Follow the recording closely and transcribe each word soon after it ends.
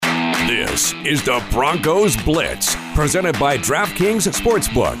This is the Broncos Blitz, presented by DraftKings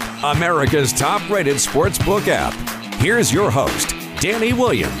Sportsbook, America's top-rated sportsbook app. Here's your host, Danny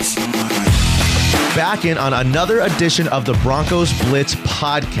Williams. Back in on another edition of the Broncos Blitz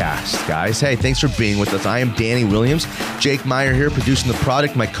podcast, guys. Hey, thanks for being with us. I am Danny Williams. Jake Meyer here, producing the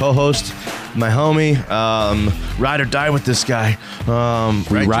product. My co-host, my homie, ride or die with this guy.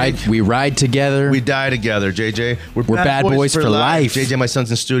 We ride together. We die together, JJ. We're bad boys for life. JJ, my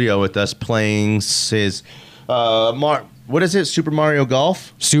son's in studio with us playing his what is it? Super Mario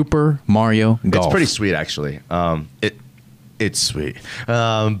Golf? Super Mario Golf. It's pretty sweet, actually. It's sweet.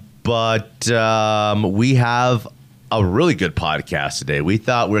 But we have a really good podcast today. We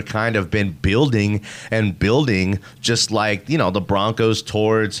thought we're kind of been building just like, the Broncos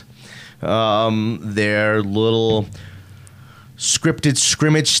towards their little scripted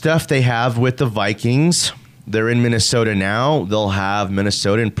scrimmage stuff they have with the Vikings. They're in Minnesota now. They'll have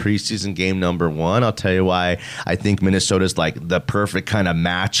Minnesota in preseason game number 1. I'll tell you why I think Minnesota's like the perfect kind of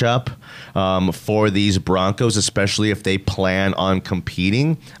matchup for these Broncos, especially if they plan on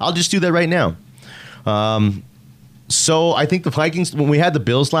competing. I'll just do that right now. So I think the Vikings, when we had the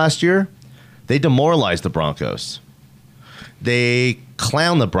Bills last year, they demoralized the Broncos. They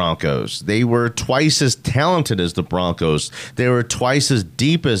clowned the Broncos. They were twice as talented as the Broncos. They were twice as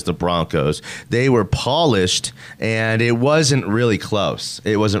deep as the Broncos. They were polished, and it wasn't really close.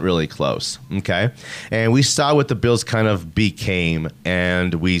 Okay? And we saw what the Bills kind of became,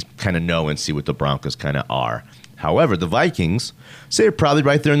 and we kind of know and see what the Broncos kind of are. However, the Vikings, they're probably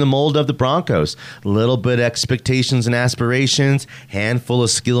right there in the mold of the Broncos. A little bit of expectations and aspirations, handful of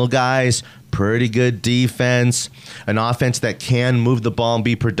skill guys, pretty good defense, an offense that can move the ball and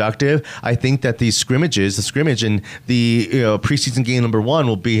be productive. I think that the scrimmage and the preseason game number 1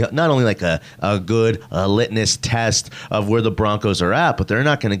 will be not only like a good litmus test of where the Broncos are at, but they're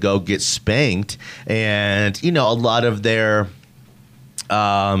not going to go get spanked. And, a lot of their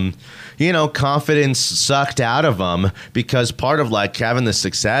confidence sucked out of them, because part of like having the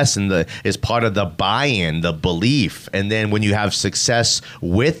success is part of the buy-in, the belief. And then when you have success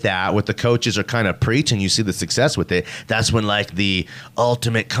with that, what the coaches are kind of preaching, you see the success with it. That's when like the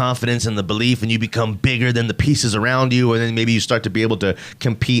ultimate confidence and the belief, and you become bigger than the pieces around you. And then maybe you start to be able to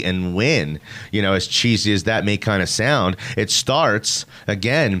compete and win. As cheesy as that may kind of sound, it starts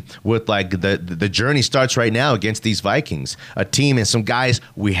again with like the journey starts right now against these Vikings, a team and some guys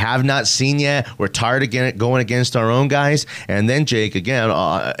we have not seen yet. We're tired of going against our own guys. And then, Jake, again,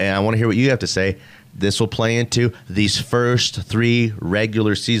 and I want to hear what you have to say. This will play into these first 3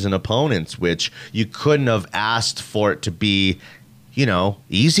 regular season opponents, which you couldn't have asked for it to be,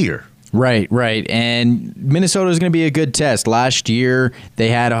 easier. Right. And Minnesota is going to be a good test. Last year, they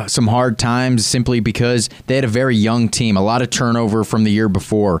had some hard times simply because they had a very young team, a lot of turnover from the year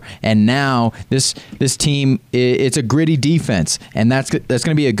before. And now this team, it's a gritty defense, and that's going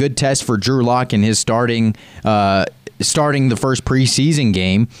to be a good test for Drew Lock in his starting the first preseason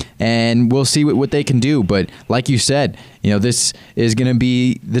game, and we'll see what they can do. But like you said, this is going to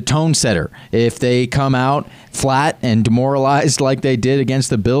be the tone setter. If they come out flat and demoralized like they did against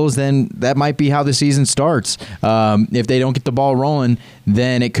the Bills, then that might be how the season starts. If they don't get the ball rolling,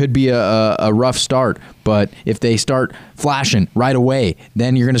 then it could be a rough start. But if they start flashing right away,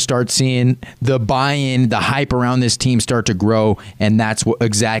 then you're going to start seeing the buy-in, the hype around this team start to grow, and that's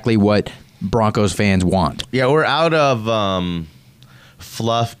exactly what Broncos fans want. Yeah, we're out of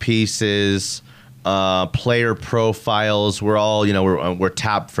fluff pieces, player profiles. We're all, we're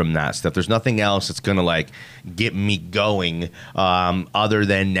tapped from that stuff. There's nothing else that's going to like get me going other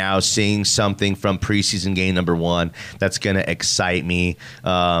than now seeing something from preseason game number 1 that's going to excite me.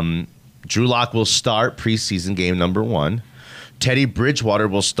 Drew Lock will start preseason game number 1. Teddy Bridgewater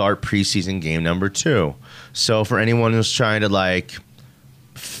will start preseason game number 2. So for anyone who's trying to like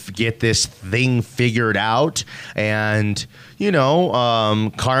get this thing figured out and,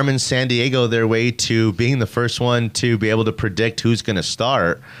 Carmen Sandiego their way to being the first one to be able to predict who's going to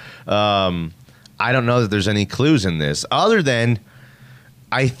start. I don't know that there's any clues in this other than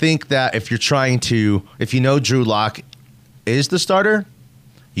I think that if Drew Lock is the starter,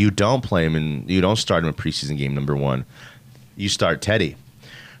 you don't play him and you don't start him in preseason game number 1. You start Teddy,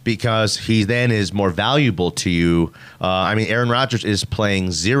 because he then is more valuable to you. Aaron Rodgers is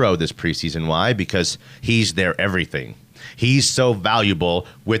playing 0 this preseason. Why? Because he's their everything. He's so valuable.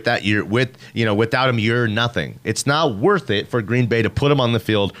 Without him, you're nothing. It's not worth it for Green Bay to put him on the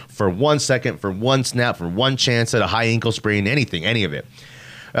field for 1 second, for 1 snap, for 1 chance at a high ankle sprain, any of it.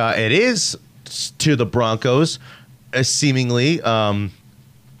 It is to the Broncos, seemingly.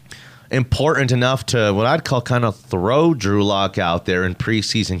 important enough to what I'd call kind of throw Drew Lock out there in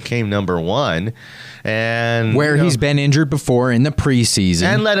preseason game number 1. And where he's been injured before in the preseason.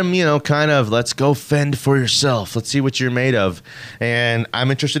 And let him, kind of, let's go fend for yourself. Let's see what you're made of. And I'm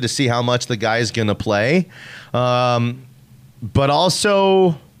interested to see how much the guy's going to play. But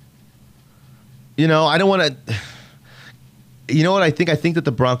also, I don't want to... You know what I think? I think that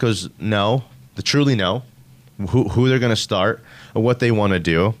the Broncos truly know who they're going to start, or what they want to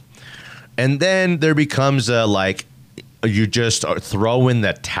do. And then there becomes you just throw in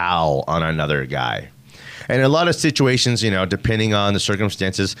the towel on another guy. And in a lot of situations, depending on the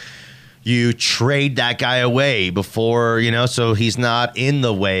circumstances, you trade that guy away before, so he's not in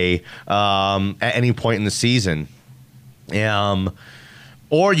the way at any point in the season.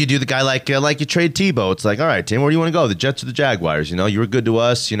 Or you do the guy like you trade Tebow. It's like, all right, Tim, where do you want to go? The Jets or the Jaguars? You were good to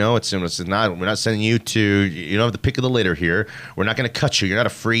us. It's not. We're not sending you to. You don't have the pick of the litter here. We're not going to cut you. You're not a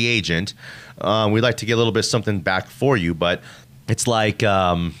free agent. We'd like to get a little bit of something back for you, but it's like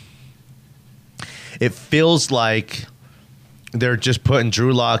it feels like they're just putting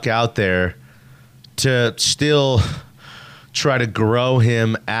Drew Lock out there to still try to grow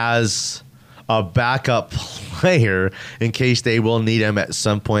him as a backup player in case they will need him at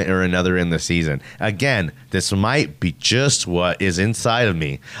some point or another in the season. Again, this might be just what is inside of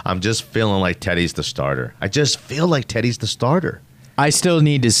me. I'm just feeling like Teddy's the starter. I just feel like Teddy's the starter. I still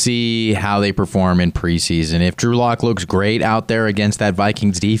need to see how they perform in preseason. If Drew Lock looks great out there against that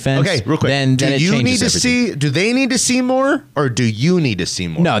Vikings defense, okay, real quick, then do it you changes need to everything. do they need to see more, or do you need to see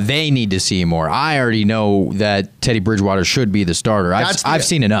more? No, they need to see more. I already know that Teddy Bridgewater should be the starter. I've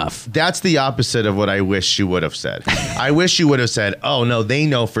seen enough. That's the opposite of what I wish you would have said. I wish you would have said, "Oh no, they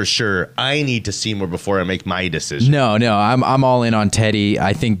know for sure. I need to see more before I make my decision." No, I'm all in on Teddy.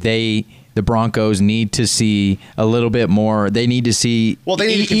 I think the Broncos need to see a little bit more. They need to see they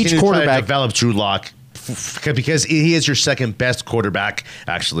need to each quarterback to try to develop Drew Lock because he is your second best quarterback.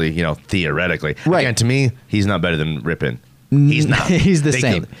 Actually, theoretically, right? Again, to me, he's not better than Rippon. He's not. He's the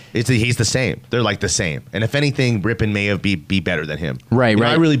same. He's the same. They're like the same. And if anything, Rippon may be better than him. Right.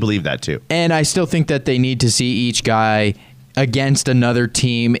 I really believe that too. And I still think that they need to see each guy against another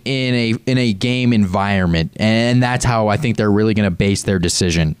team in a game environment, and that's how I think they're really going to base their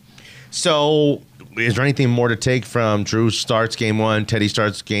decision. So, is there anything more to take from Drew starts game 1, Teddy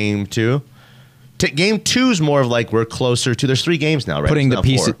starts game 2? Game 2 is more of like we're closer to. There's 3 games now, right? Putting the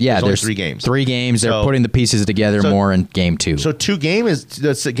pieces, there's 3 games. 3 games. They're putting the pieces together more in game 2. So game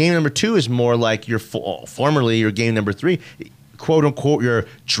number 2 is more like formerly your game number 3, quote unquote, your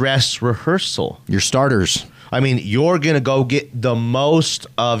dress rehearsal. Your starters. I mean, you're gonna go get the most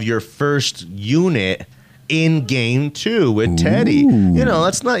of your first unit in game 2 with Teddy.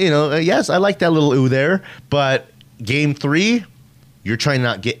 That's not, yes, I like that little ooh there, but game 3, you're trying to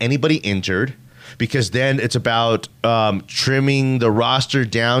not get anybody injured because then it's about trimming the roster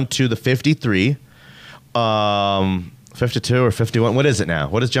down to the 53, 52 or 51. What is it now?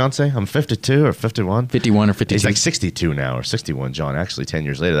 What does John say? I'm 52 or 51? 51 or 52. He's like 62 now or 61, John. Actually, 10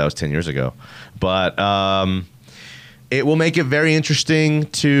 years later. That was 10 years ago. But it will make it very interesting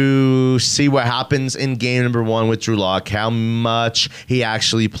to see what happens in game number 1 with Drew Lock, how much he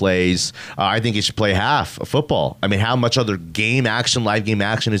actually plays. I think he should play half of football. I mean, how much other live game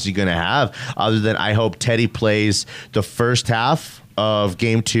action is he going to have other than I hope Teddy plays the first half of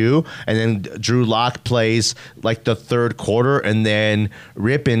game 2, and then Drew Lock plays like the third quarter, and then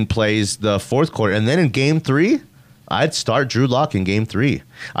Rippon plays the fourth quarter. And then in game 3, I'd start Drew Lock in game 3.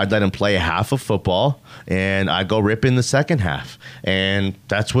 I'd let him play half of football, and I'd go rip in the second half. And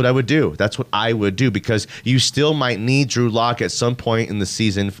that's what I would do. That's what I would do because you still might need Drew Lock at some point in the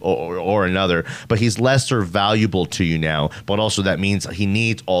season or another, but he's lesser valuable to you now. But also that means he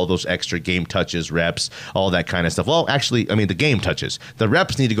needs all those extra game touches, reps, all that kind of stuff. Well, actually, I mean, the game touches. The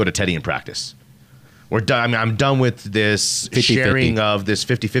reps need to go to Teddy in practice. We're done. I mean, I'm done with this 50-50. Sharing of this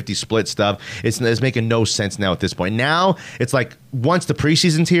 50-50 split stuff. It's making no sense now at this point. Now, it's like once the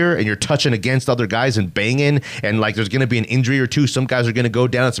preseason's here and you're touching against other guys and banging and like there's going to be an injury or two, some guys are going to go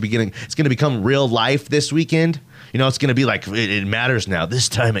down. It's going to become real life this weekend. It's going to be like it matters now. This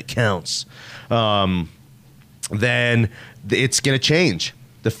time it counts. Then it's going to change.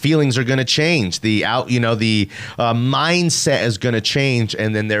 The feelings are going to change. The mindset is going to change,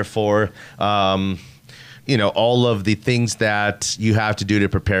 and then therefore, all of the things that you have to do to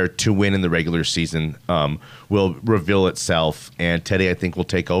prepare to win in the regular season will reveal itself. And Teddy, I think, will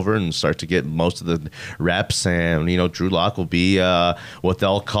take over and start to get most of the reps. And, Drew Lock will be what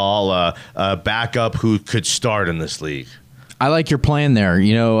they'll call a backup who could start in this league. I like your plan there.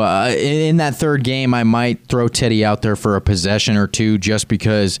 In that third game, I might throw Teddy out there for a possession or two just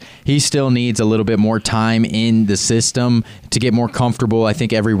because he still needs a little bit more time in the system to get more comfortable. I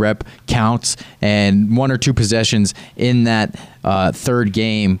think every rep counts, and 1 or 2 possessions in that third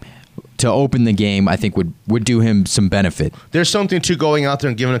game to open the game, I think would do him some benefit. There's something to going out there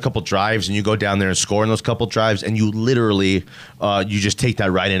and giving a couple drives, and you go down there and score in those couple drives, and you literally you just take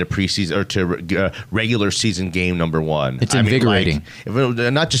that right into preseason or to regular season game number 1. It's invigorating.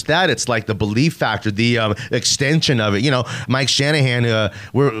 Not just that, it's like the belief factor, the extension of it. Mike Shanahan,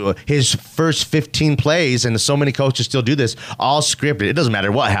 his first 15 plays, and so many coaches still do this, all scripted. It doesn't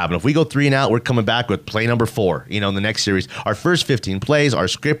matter what happened. If we go 3 and out, we're coming back with play number 4. In the next series, our first 15 plays are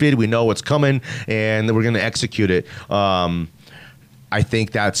scripted. We know what's coming, and we're going to execute it. I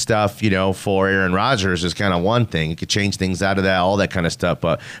think that stuff, for Aaron Rodgers is kind of one thing. You could change things out of that, all that kind of stuff.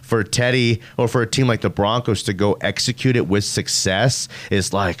 But for Teddy or for a team like the Broncos to go execute it with success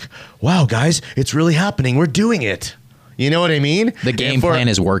is like, wow, guys, it's really happening. We're doing it. You know what I mean? The game plan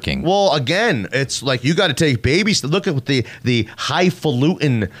is working. Well, again, it's like you got to take babies. Look at what the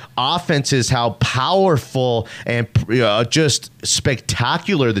highfalutin offenses, how powerful and just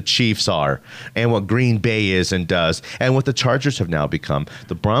spectacular the Chiefs are, and what Green Bay is and does, and what the Chargers have now become.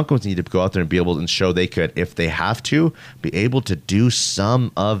 The Broncos need to go out there and be able to show they could, if they have to, be able to do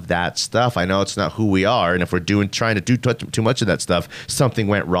some of that stuff. I know it's not who we are, and if we're trying to do too much of that stuff, something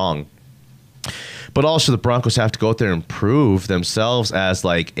went wrong. But also the Broncos have to go out there and prove themselves as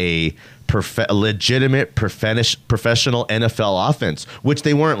like a legitimate professional NFL offense, which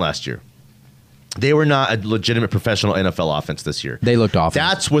they weren't last year. They were not a legitimate professional NFL offense this year. They looked off.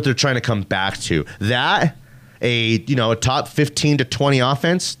 That's what they're trying to come back to. That, a top 15 to 20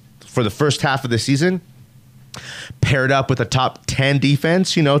 offense for the first half of the season, paired up with a top 10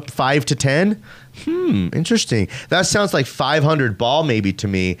 defense, 5 to 10. Interesting. That sounds like 500 ball maybe to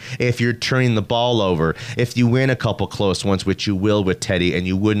me if you're turning the ball over. If you win a couple close ones, which you will with Teddy and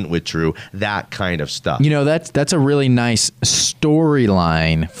you wouldn't with Drew, that kind of stuff. That's a really nice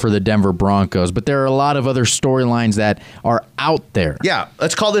storyline for the Denver Broncos, but there are a lot of other storylines that are out there. Yeah,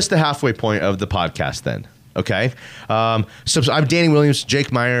 let's call this the halfway point of the podcast then. Okay. So I'm Danny Williams.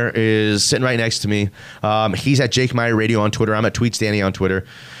 Jake Meyer is sitting right next to me. He's at Jake Meyer Radio on Twitter. I'm at Tweets Danny on Twitter.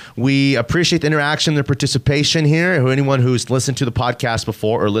 We appreciate the interaction, the participation here. Anyone who's listened to the podcast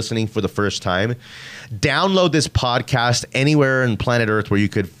before or listening for the first time, download this podcast anywhere on planet Earth where you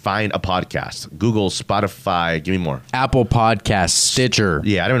could find a podcast. Google, Spotify, give me more. Apple Podcasts, Stitcher.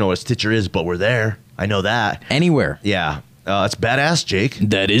 Yeah, I don't know what Stitcher is, but we're there. I know that. Anywhere. Yeah. It's badass, Jake.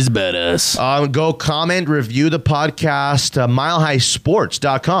 That is badass. Go comment, review the podcast,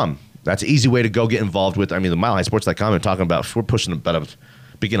 milehighsports.com. That's an easy way to go get involved with. The milehighsports.com, we're pushing about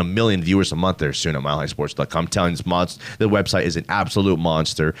begin 1 million viewers a month there soon at milehighsports.com. Telling this the website is an absolute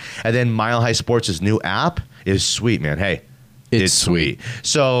monster. And then Mile High Sports' new app is sweet, man. Hey, it's sweet.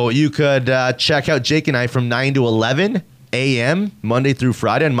 So you could check out Jake and I from 9 to 11 a.m. Monday through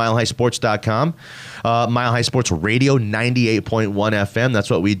Friday on milehighsports.com. Mile High Sports Radio 98.1 FM.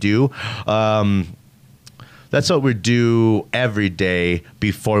 That's what we do. That's what we do every day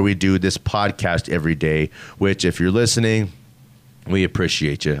before we do this podcast every day, which if you're listening, we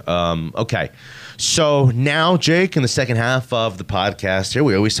appreciate you. Okay. So now, Jake, in the second half of the podcast here,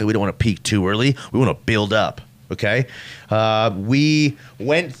 we always say we don't want to peak too early. We want to build up. Okay. We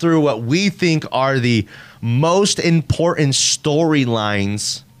went through what we think are the most important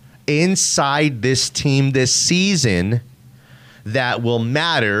storylines inside this team this season that will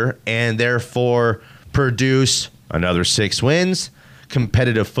matter and therefore produce another 6 wins,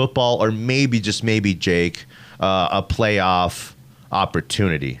 competitive football, or maybe, just maybe, Jake, a playoff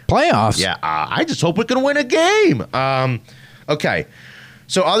opportunity. Playoffs? Yeah, I just hope we can win a game. Okay,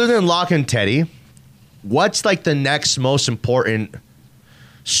 so other than Locke and Teddy, what's like the next most important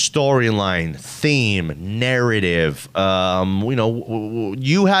storyline, theme, narrative?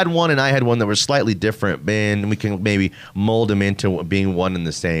 You had one and I had one that were slightly different, and we can maybe mold them into being one and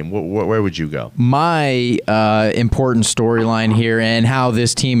the same. Where would you go? My important storyline here and how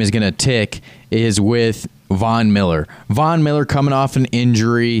this team is going to tick is with Von Miller. Von Miller coming off an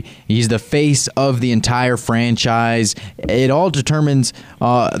injury. He's the face of the entire franchise. It all determines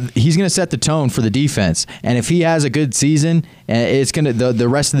he's going to set the tone for the defense. And if he has a good season, it's going to the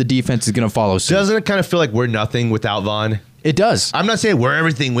rest of the defense is going to follow suit. Doesn't it kind of feel like we're nothing without Von? It does. I'm not saying we're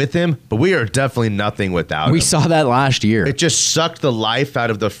everything with him, but we are definitely nothing without him. We saw that last year. It just sucked the life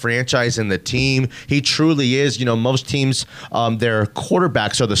out of the franchise and the team. He truly is. Most teams, their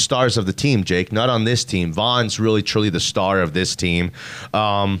quarterbacks are the stars of the team, Jake. Not on this team. Von's really, truly the star of this team.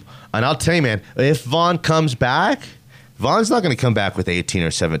 And I'll tell you, man, if Von comes back, Von's not going to come back with 18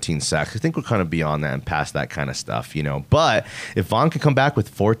 or 17 sacks. I think we're kind of beyond that and past that kind of stuff, But if Von can come back with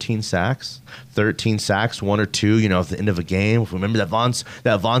 14 sacks, 13 sacks, 1 or 2, at the end of a game, remember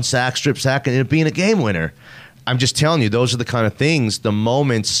that Von sack, strip sack, and it being a game winner. I'm just telling you, those are the kind of things, the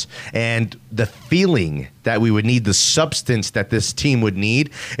moments, and the feeling that we would need, the substance that this team would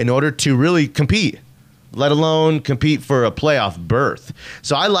need in order to really compete, let alone compete for a playoff berth.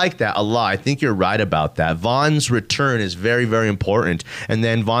 So I like that a lot. I think you're right about that. Von's return is very, very important. And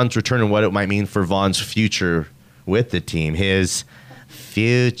then Von's return and what it might mean for Von's future with the team. His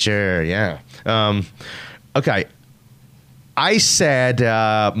future, yeah. Okay. I said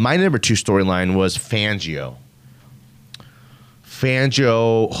my number 2 storyline was Fangio.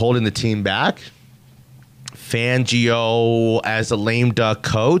 Fangio holding the team back. Fangio as a lame duck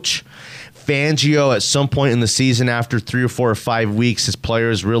coach. Fangio at some point in the season after 3 or 4 or 5 weeks, his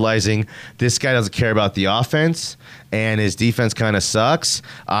players realizing this guy doesn't care about the offense and his defense kind of sucks.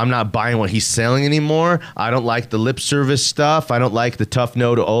 I'm not buying what he's selling anymore. I don't like the lip service stuff. I don't like the tough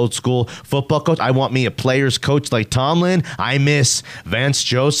no to old school football coach. I want me a player's coach like Tomlin. I miss Vance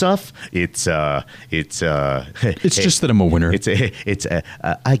Joseph. It's just that I'm a winner. I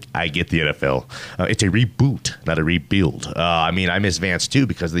get the NFL. It's a reboot, not a rebuild. I miss Vance too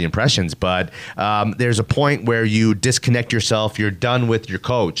because of the impressions, but there's a point where you disconnect yourself. You're done with your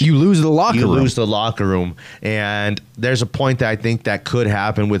coach. You lose the locker room. You lose the locker room. And there's a point that I think that could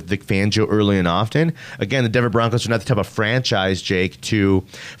happen with Vic Fangio early and often. Again, the Denver Broncos are not the type of franchise, Jake, to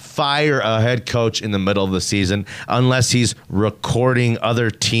fire a head coach in the middle of the season unless he's recording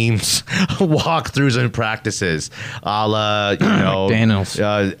other teams' walkthroughs and practices, a la, Daniels,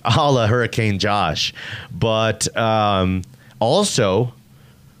 a la Hurricane Josh. But also,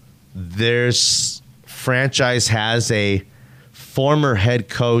 there's franchise has a former head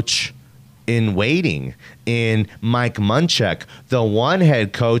coach in waiting in Mike Munchak, the one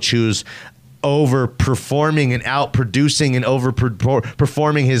head coach who's overperforming and outproducing and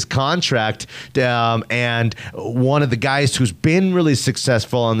overperforming his contract, and one of the guys who's been really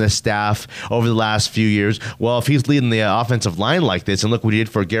successful on this staff over the last few years. Well, if he's leading the offensive line like this, and look what he did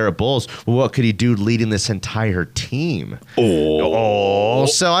for Garrett Bowles, well, what could he do leading this entire team?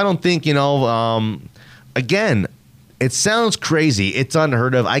 So I don't think, again, it sounds crazy. It's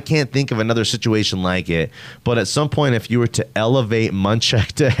unheard of. I can't think of another situation like it. But at some point, if you were to elevate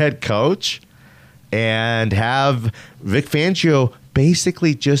Munchak to head coach and have Vic Fangio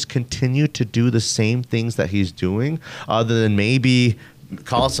basically just continue to do the same things that he's doing, other than maybe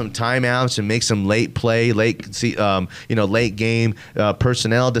call some timeouts and make some late game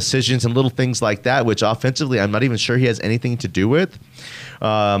personnel decisions and little things like that, which offensively I'm not even sure he has anything to do with.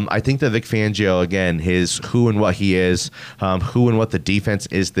 I think that Vic Fangio, again, his who and what he is, who and what the defense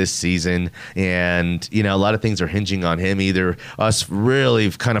is this season, and a lot of things are hinging on him. Either us really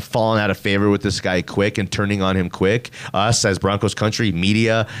kind of falling out of favor with this guy quick and turning on him quick, us as Broncos country,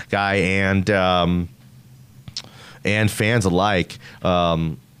 media guy, and fans alike.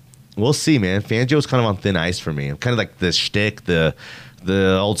 We'll see, man. Fangio's kind of on thin ice for me. I'm kind of like the shtick, the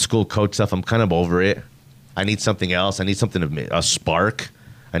old school coach stuff. I'm kind of over it. I need something else. I need something, a spark.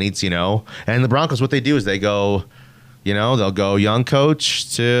 I need, and the Broncos, what they do is they go, they'll go young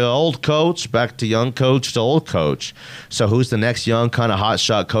coach to old coach, back to young coach to old coach. So who's the next young kind of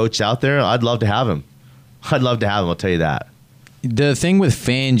hotshot coach out there? I'd love to have him. I'll tell you that. The thing with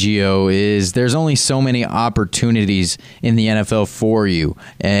Fangio is there's only so many opportunities in the NFL for you,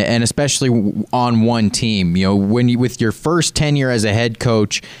 and especially on one team. With your first tenure as a head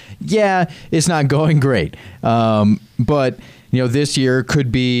coach, yeah, it's not going great. But this year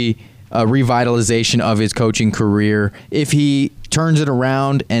could be a revitalization of his coaching career if he turns it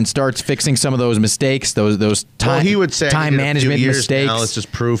around and starts fixing some of those mistakes, those he would say time management mistakes. Now it's just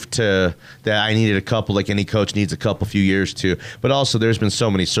proof that I needed a couple, like any coach needs a few years to. But also, there's been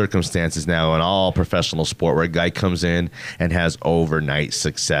so many circumstances now in all professional sport where a guy comes in and has overnight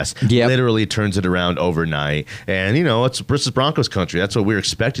success, literally turns it around overnight. And it's versus Broncos country. That's what we're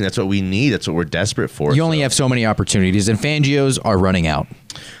expecting. That's what we need. That's what we're desperate for. You only have so many opportunities, and Fangio's are running out.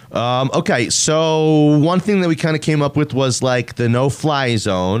 Okay, so one thing that we kind of came up with was like the no-fly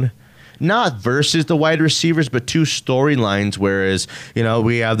zone, not versus the wide receivers, but two storylines. Whereas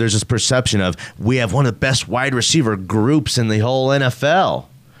there's this perception of we have one of the best wide receiver groups in the whole NFL,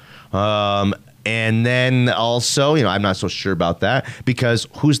 and then also I'm not so sure about that because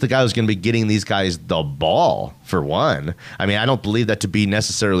who's the guy who's going to be getting these guys the ball for one? I mean, I don't believe that to be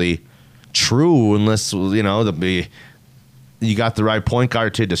necessarily true unless you got the right point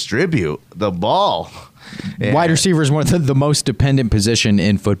guard to distribute the ball. Wide receiver is one of the most dependent position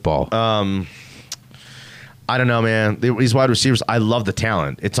in football. I don't know, man. These wide receivers, I love the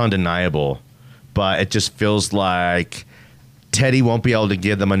talent. It's undeniable. But it just feels like Teddy won't be able to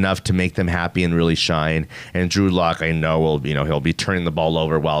give them enough to make them happy and really shine. And Drew Lock, I know, he'll be turning the ball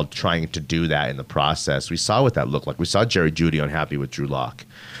over while trying to do that in the process. We saw what that looked like. We saw Jerry Jeudy unhappy with Drew Lock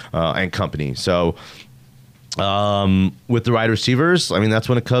and company. So with the wide receivers, I mean, that's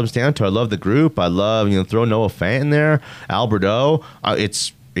when it comes down to. I love the group. I love, throw Noah Fant in there, Alberto.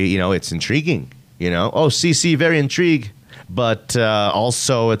 It's intriguing. CC, very intrigued. But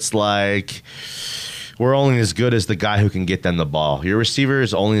also it's like we're only as good as the guy who can get them the ball. Your receiver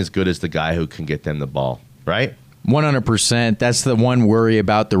is only as good as the guy who can get them the ball, right? 100%. That's the one worry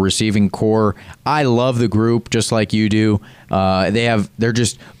about the receiving core. I love the group just like you do. They're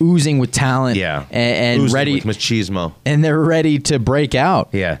just oozing with talent. Yeah, and oozing ready with machismo, and they're ready to break out.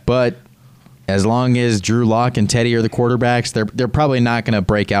 Yeah, but as long as Drew Lock and Teddy are the quarterbacks, they're probably not going to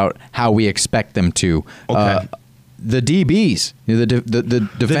break out how we expect them to. Okay. The DBs,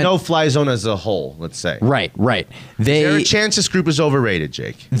 the no-fly zone as a whole, let's say. Right. Is there a chance this group is overrated,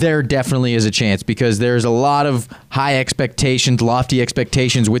 Jake? There definitely is a chance because there's a lot of high expectations, lofty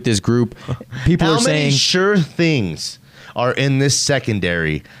expectations with this group. People are saying... How many sure things are in this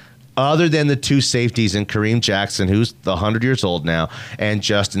secondary other than the two safeties and Kareem Jackson, who's 100 years old now, and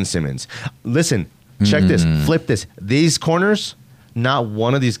Justin Simmons? Listen, check this. Flip this. These corners... Not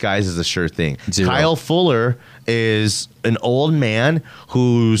one of these guys is a sure thing. Zero. Kyle Fuller is an old man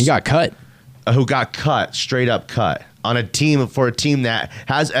who got cut, straight up cut on a team that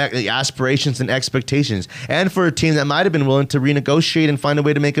has aspirations and expectations, and for a team that might have been willing to renegotiate and find a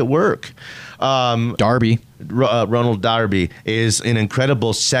way to make it work. Darby. Ronald Darby is an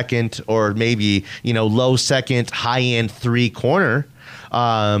incredible second or maybe low second, high end 3 corner.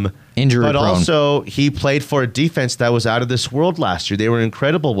 Injury but prone. Also he played for a defense that was out of this world last year. They were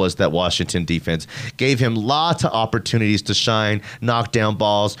incredible. Was that Washington defense gave him lots of opportunities to shine, knock down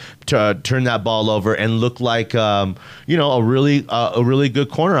balls, to turn that ball over, and look like a really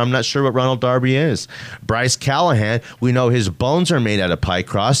good corner. I'm not sure what Ronald Darby is. Bryce Callahan, we know his bones are made out of pie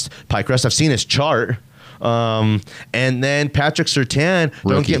crust. I've seen his chart. And then Patrick Surtain,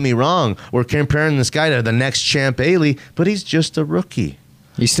 don't get me wrong, we're comparing this guy to the next Champ Bailey, but he's just a rookie.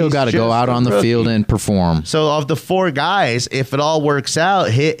 He's still got to go out on the field and perform. So of the 4 guys, if it all works out,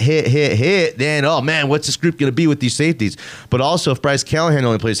 hit, then, oh man, what's this group going to be with these safeties? But also, if Bryce Callahan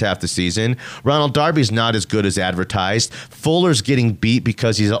only plays half the season, Ronald Darby's not as good as advertised. Fuller's getting beat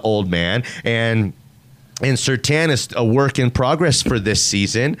because he's an old man, and Surtain is a work in progress for this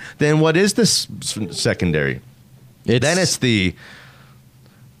season, then what is this secondary? Then it's the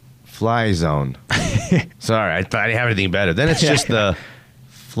fly zone. Sorry, I thought I have anything better. Then it's just the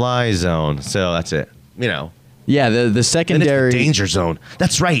fly zone. So that's it. Yeah, the secondary. Then it's the danger zone.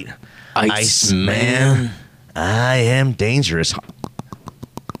 That's right. Ice man. I am dangerous.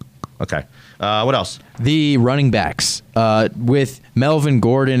 Okay. What else? The running backs with Melvin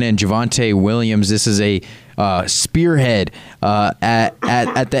Gordon and Javonte Williams. This is a spearhead at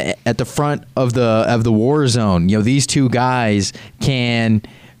the front of the war zone. These two guys can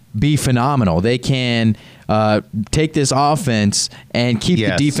be phenomenal. They can take this offense and keep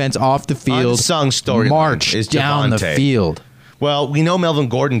the defense off the field. Unsung story march is down the field. Well, we know Melvin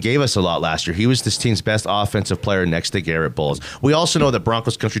Gordon gave us a lot last year. He was this team's best offensive player next to Garrett Bowles. We also know that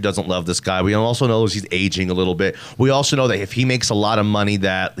Broncos country doesn't love this guy. We also know he's aging a little bit. We also know that if he makes a lot of money,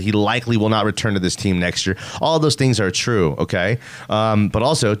 that he likely will not return to this team next year. All of those things are true, okay? But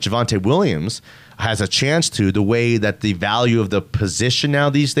also, Javonte Williams has a chance to, the way that the value of the position now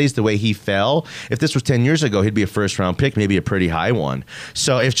these days, the way he fell. If this was 10 years ago, he'd be a first-round pick, maybe a pretty high one.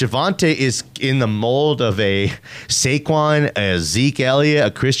 So if Javonte is in the mold of a Saquon, a Zeke Elliott, a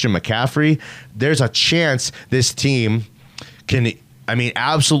Christian McCaffrey, there's a chance this team can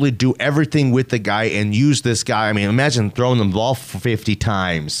absolutely do everything with the guy and use this guy. Imagine throwing the ball 50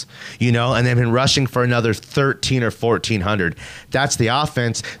 times, and then been rushing for another 13 or 1,400. That's the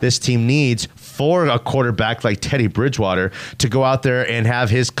offense this team needs for a quarterback like Teddy Bridgewater to go out there and have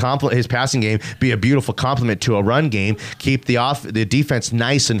his passing game be a beautiful complement to a run game, keep the defense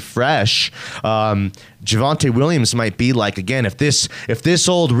nice and fresh. Javonte Williams might be like, again, if this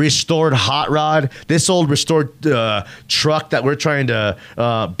old restored hot rod, this old restored truck that we're trying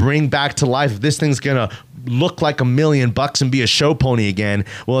to bring back to life, if this thing's gonna look like $1 million and be a show pony again,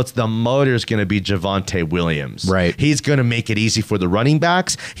 well, it's the motor's going to be Javonte Williams. Right. He's going to make it easy for the running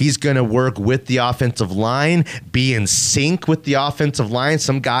backs. He's going to work with the offensive line, be in sync with the offensive line.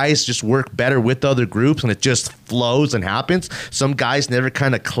 Some guys just work better with other groups and it just flows and happens. Some guys never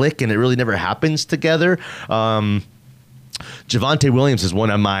kind of click and it really never happens together. Javonte Williams is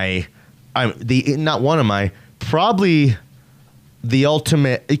one of my probably the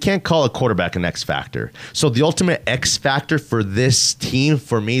ultimate. You can't call a quarterback an X factor. So the ultimate X factor for this team,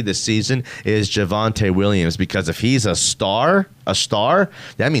 for me this season, is Javonte Williams, because if he's a star,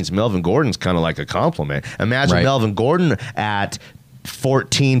 that means Melvin Gordon's kind of like a compliment. Imagine Melvin Gordon at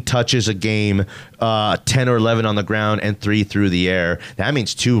 14 touches a game, 10 or 11 on the ground, and 3 through the air. That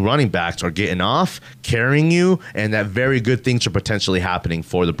means 2 running backs are getting off, carrying you, and that very good things are potentially happening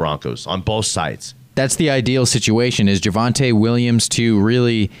for the Broncos on both sides. That's the ideal situation, is Javonte Williams to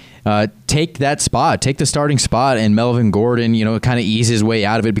really take that spot, take the starting spot, and Melvin Gordon, kind of ease his way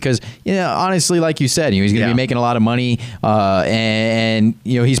out of it, because, honestly, like you said, he's going to be making a lot of money, and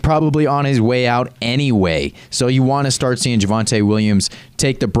he's probably on his way out anyway. So you want to start seeing Javonte Williams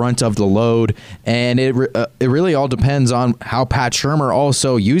take the brunt of the load, and it really all depends on how Pat Shurmur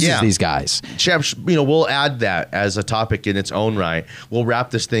also uses these guys. We'll add that as a topic in its own right. We'll wrap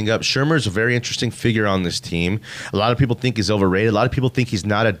this thing up. Shurmur's a very interesting figure on this team. A lot of people think he's overrated. A lot of people think he's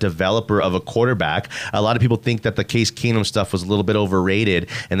not a developer of a quarterback. A lot of people think that the Case Keenum stuff was a little bit overrated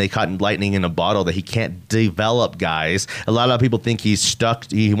and they caught lightning in a bottle, that he can't develop guys. A lot of people think he's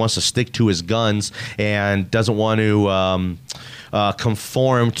stuck. He wants to stick to his guns and doesn't want to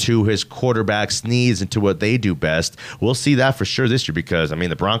conform to his quarterback's needs and to what they do best. We'll see that for sure this year, because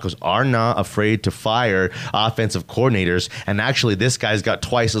the Broncos are not afraid to fire offensive coordinators, and actually this guy's got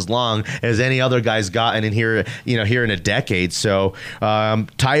twice as long as any other guy's gotten in here in a decade. So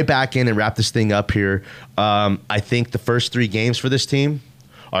tie it back in and wrap this thing up here. I think the first 3 games for this team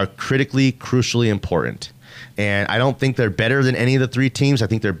are crucially important. And I don't think they're better than any of the 3 teams. I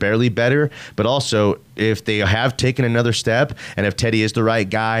think they're barely better. But also, if they have taken another step, and if Teddy is the right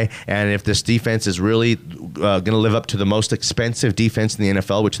guy, and if this defense is really going to live up to the most expensive defense in the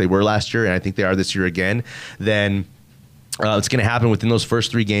NFL, which they were last year, and I think they are this year again, then it's going to happen within those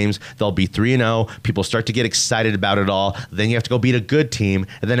first 3 games. They'll be 3-0. People start to get excited about it all. Then you have to go beat a good team.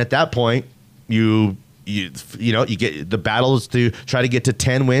 And then at that point, you get the battle is to try to get to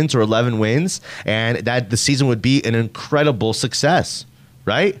 10 wins or 11 wins, and that the season would be an incredible success,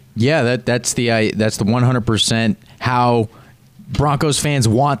 right? Yeah, that's the 100% how Broncos fans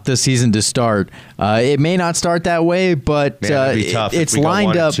want the season to start. It may not start that way, but it's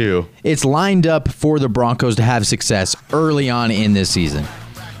lined up. It's lined up for the Broncos to have success early on in this season.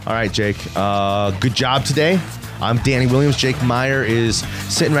 All right, Jake. Good job today. I'm Danny Williams. Jake Meyer is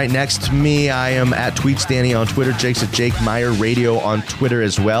sitting right next to me. I am at TweetsDanny on Twitter. Jake's at Jake Meyer Radio on Twitter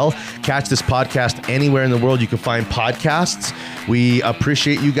as well. Catch this podcast anywhere in the world you can find podcasts. We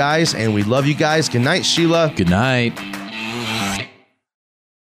appreciate you guys, and we love you guys. Good night, Sheila. Good night.